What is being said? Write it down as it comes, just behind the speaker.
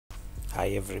Hi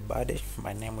everybody,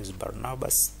 my name is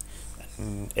Barnabas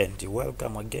and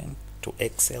welcome again to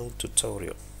Excel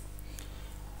tutorial.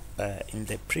 In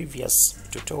the previous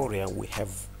tutorial we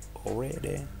have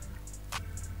already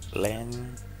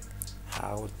learned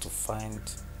how to find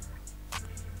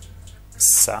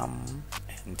sum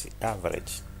and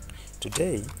average.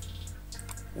 Today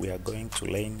we are going to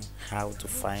learn how to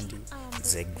find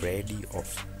the grade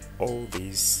of all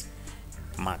these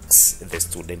marks the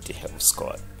student have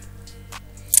scored.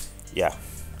 Yeah,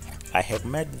 I have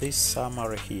made this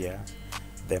summary here,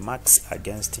 the marks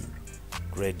against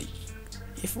grade.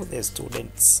 If the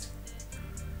students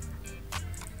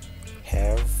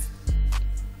have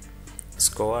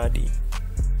scored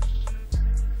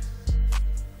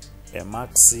a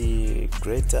marks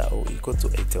greater or equal to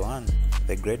 81,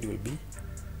 the grade will be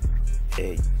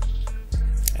A.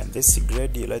 And this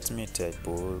grade, let me type,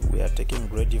 we are taking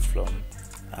grade from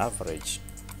average.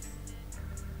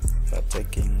 We are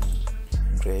taking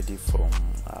grade from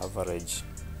average,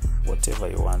 whatever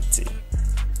you want.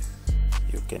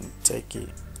 You can take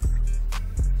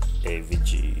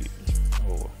AVG.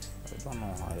 Oh, I don't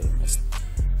know why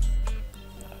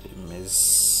I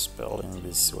misspelling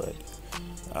this word.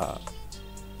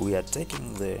 We are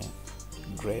taking the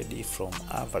grade from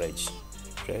average.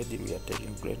 We are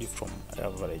taking grade from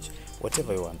average,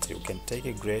 whatever you want. You can take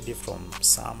a grade from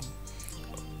sum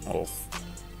of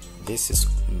this is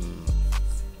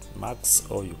marks,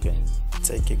 or you can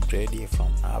take a grade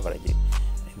from average.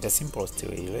 In the simplest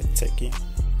way, let's take a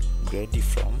grade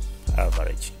from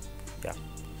average. Yeah,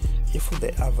 if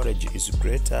the average is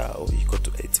greater or equal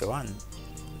to 81,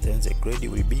 then the grade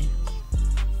will be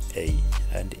A.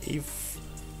 And if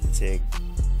the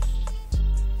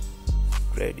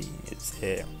grade is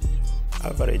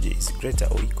average is greater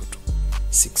or equal to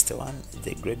 61,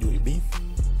 the grade will be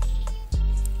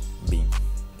B.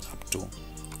 Up to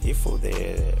if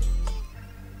the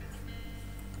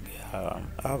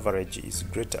average is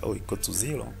greater or equal to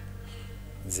 0,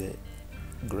 the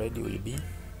grade will be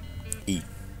E.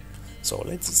 So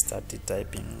let's start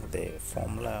typing the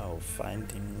formula of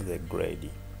finding the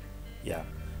grade. Yeah,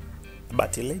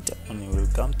 but later on you will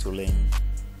come to learn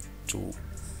to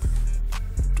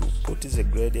put the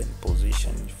gradient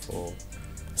position for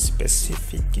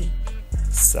specific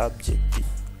subject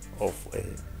of a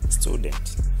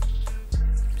student.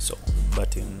 So,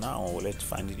 but now let's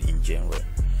find it in general.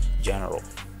 Yeah,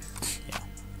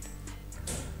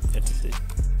 let's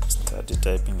start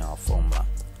typing our formula.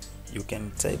 You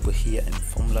can type here in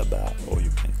formula bar, or you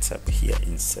can type here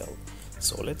in cell.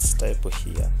 So let's type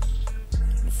here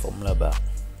in formula bar.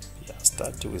 Yeah,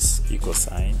 start with equal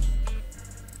sign,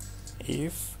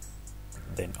 if,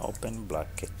 then open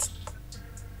bracket.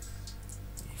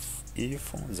 If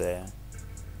the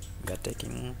we are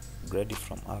taking grade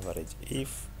from average,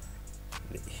 if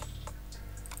the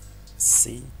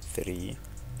C3,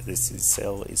 this is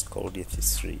cell is called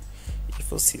C3, if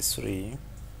C3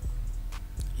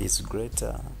 is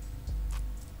greater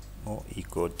or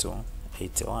equal to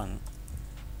 81,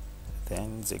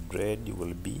 then the grade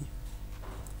will be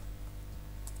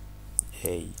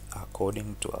A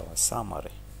according to our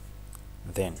summary.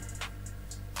 Then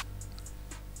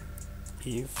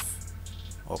if,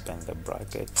 open the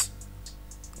bracket,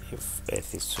 if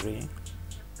S3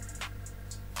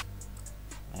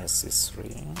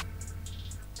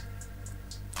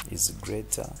 is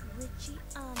greater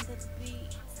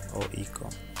or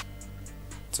equal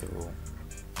to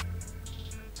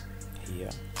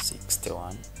here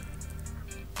 61,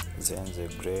 then the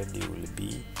grade will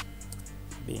be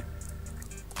B.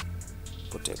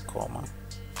 Put a comma,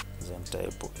 then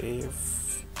type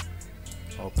if,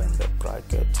 open the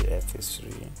bracket,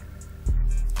 F3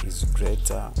 is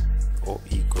greater or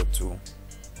equal to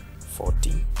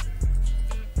 40,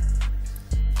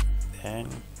 then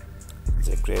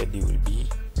the grade will be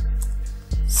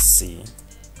C,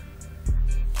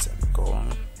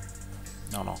 semicolon,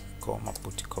 comma,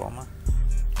 put comma,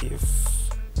 if,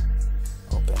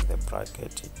 open the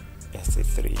bracket,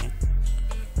 S3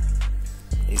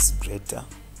 is greater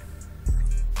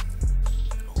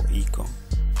or equal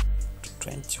to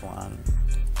 21,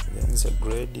 then the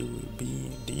grade will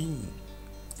be D.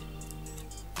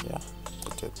 Yeah,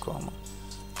 put a comma,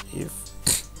 if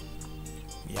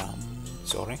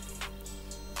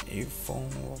if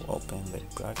open the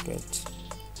bracket,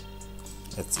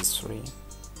 S3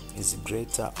 is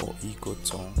greater or equal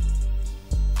to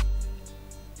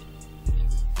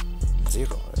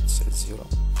 0, let's say 0,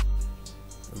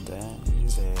 then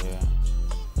the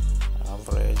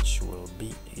average will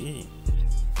be E,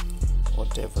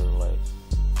 whatever you like.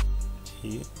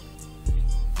 E,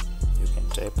 you can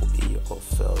type E or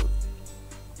fill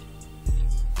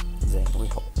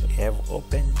we have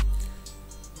opened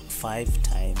 5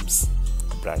 times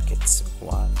brackets.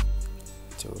 1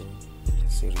 2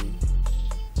 3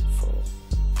 4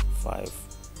 5.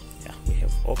 Yeah, we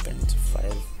have opened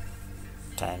 5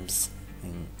 times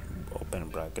in open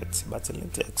brackets, but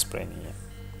let's explain here.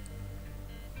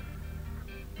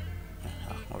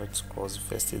 Let's close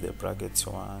first the brackets.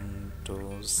 1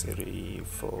 2 3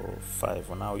 4 5.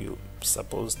 Now you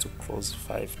supposed to close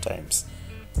 5 times.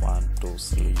 1 2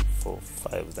 3 4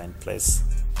 5, then press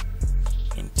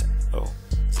enter. Oh,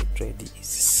 the grade is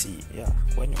C. Yeah,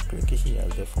 when you click here,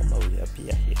 the formula will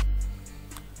appear here.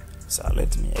 So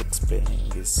let me explain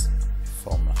this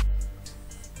formula.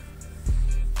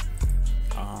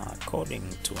 According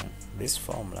to this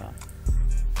formula,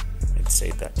 it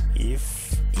says that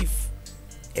if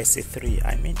S3,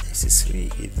 I mean S3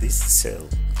 is this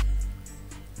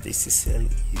cell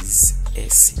is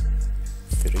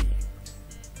S3.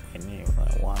 When you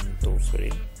 1 2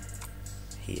 3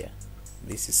 here,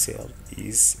 this cell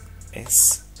is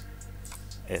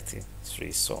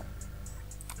S3. So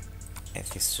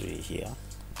S3 here,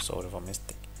 sorry for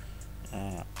mistake.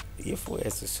 If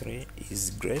S3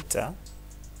 is greater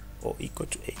or equal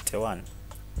to 81,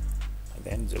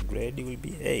 then the grade will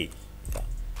be A. Yeah.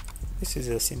 This is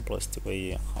the simplest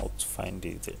way how to find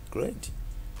the grade.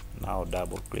 Now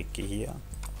double click here.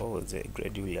 Oh, the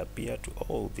grade will appear to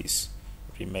all these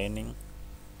remaining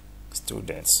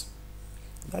students.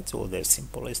 That's all, the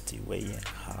simplest way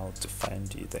how to find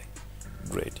the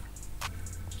grade.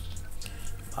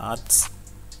 But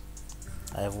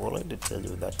I have already told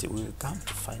you that we will come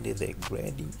to find the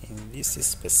grading in this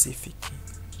specific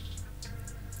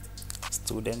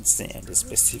students and the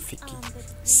specific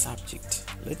subject.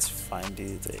 Let's find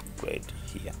the grade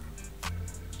here.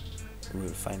 We will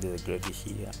find the grade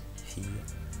here,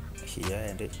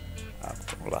 and up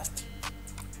to last.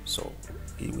 So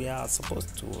we are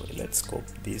supposed to, let's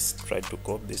copy this, try to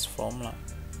copy this formula,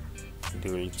 and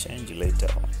we will change later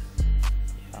on.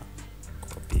 Yeah,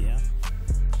 copy here.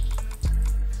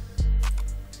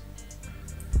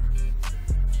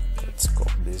 Let's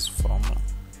copy this formula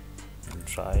and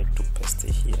try to paste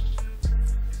it here.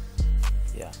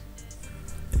 Yeah,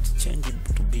 let's change it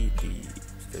to be the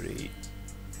 3.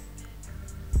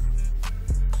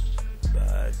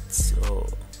 But so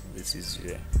this is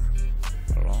a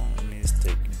wrong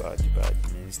mistake, bad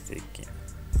mistake.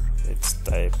 Let's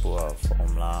type our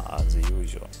formula as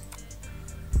usual.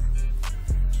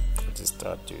 Let's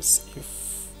start with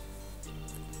if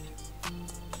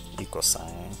equal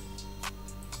sign,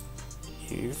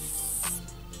 if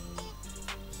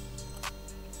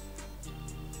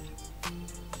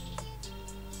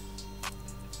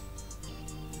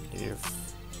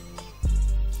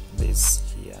this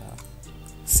here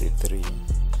C3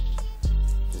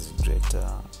 is greater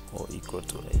or equal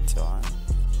to 81,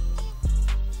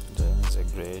 then the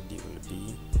grade will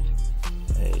be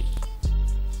A,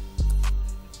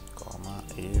 comma,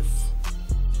 if,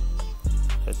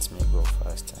 let me go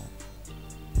faster,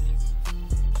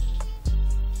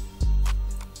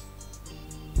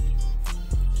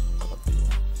 copy,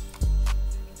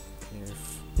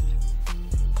 if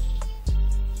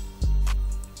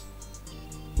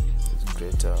is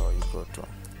greater or equal to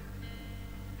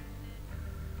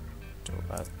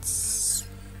that's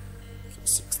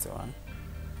 61,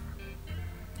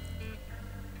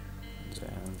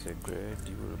 then the grade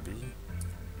will be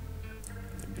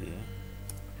B.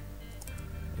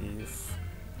 If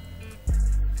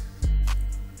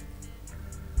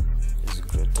is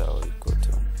greater or equal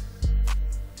to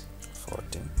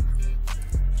 14,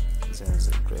 then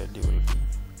the grade will be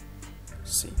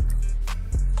C,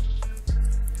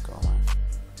 comma,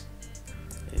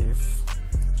 if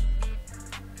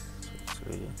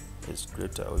 3 is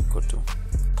greater or equal to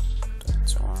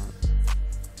 21,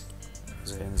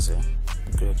 then the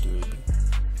grade will be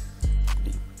D.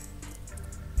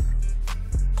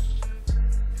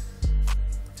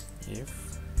 If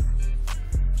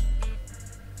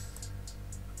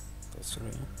 3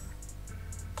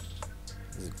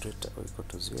 is greater or equal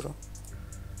to 0,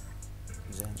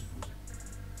 then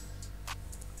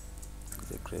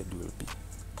the grade will be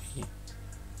B.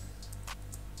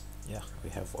 Yeah, we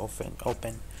have open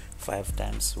 5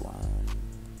 times. 1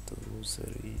 2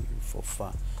 3 4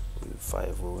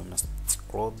 5. We must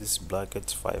close this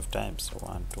bracket 5 times.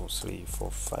 1 2 3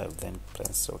 4 5, then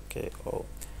press OK. Oh,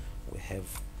 we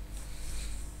have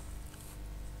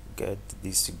get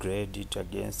this graded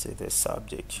against the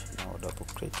subject. Now double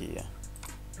click here.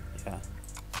 Yeah,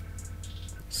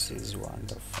 this is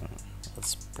wonderful.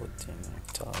 Let's put in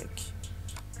italic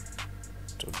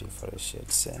to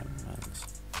differentiate same and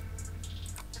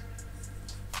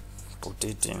put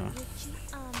it in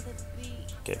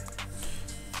cap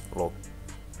lock.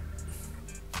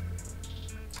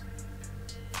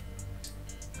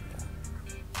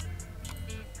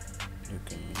 You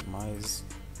can minimize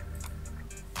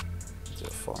the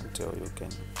font, or you can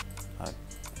add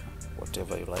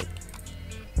whatever you like,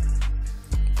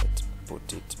 but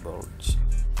put it bold.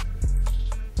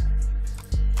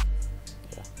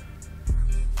 Yeah,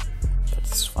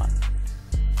 that's fun.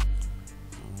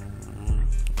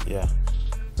 Yeah,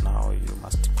 now you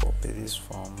must copy this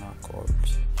from copy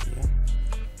here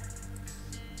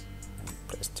and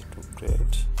press to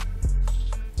grade.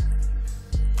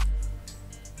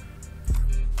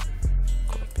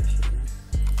 Copy here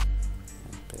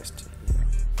and paste here,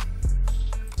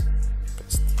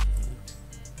 paste here,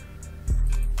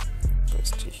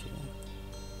 paste here,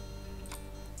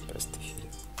 paste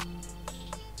here.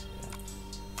 Yeah.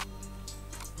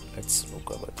 Let's look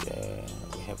about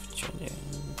we have changed.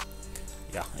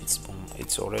 Yeah,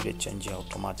 it's already changing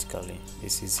automatically.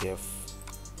 This is F.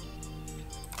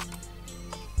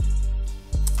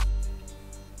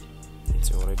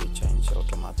 It's already changed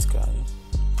automatically.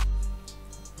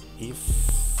 If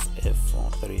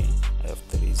F3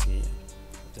 is here,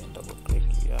 then double click.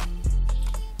 Yeah,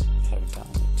 we have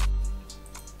done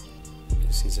it.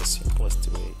 This is the simplest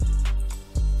way.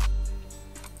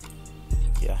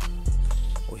 Yeah,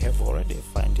 we have already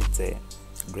found it there.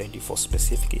 Ready for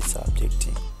specific subject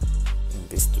in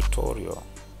this tutorial.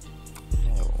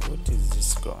 What is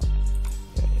this gone?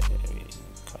 We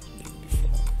cut it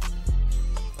before,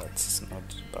 but it's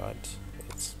not bad.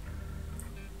 It's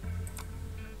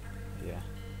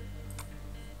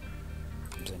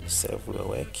then save your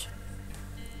work.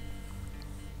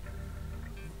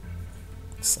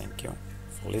 Thank you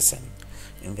for listening.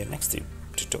 In the next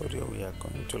tutorial, we are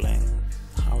going to learn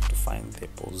how to find the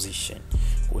position.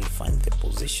 We'll find the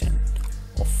position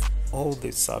of all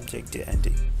the subject and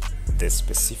the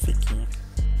specific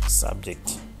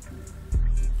subject.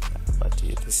 But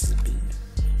here this is B,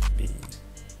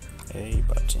 A,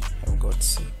 but I've got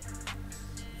C.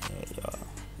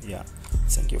 Yeah.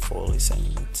 Thank you for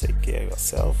listening. Take care of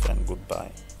yourself and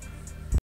goodbye.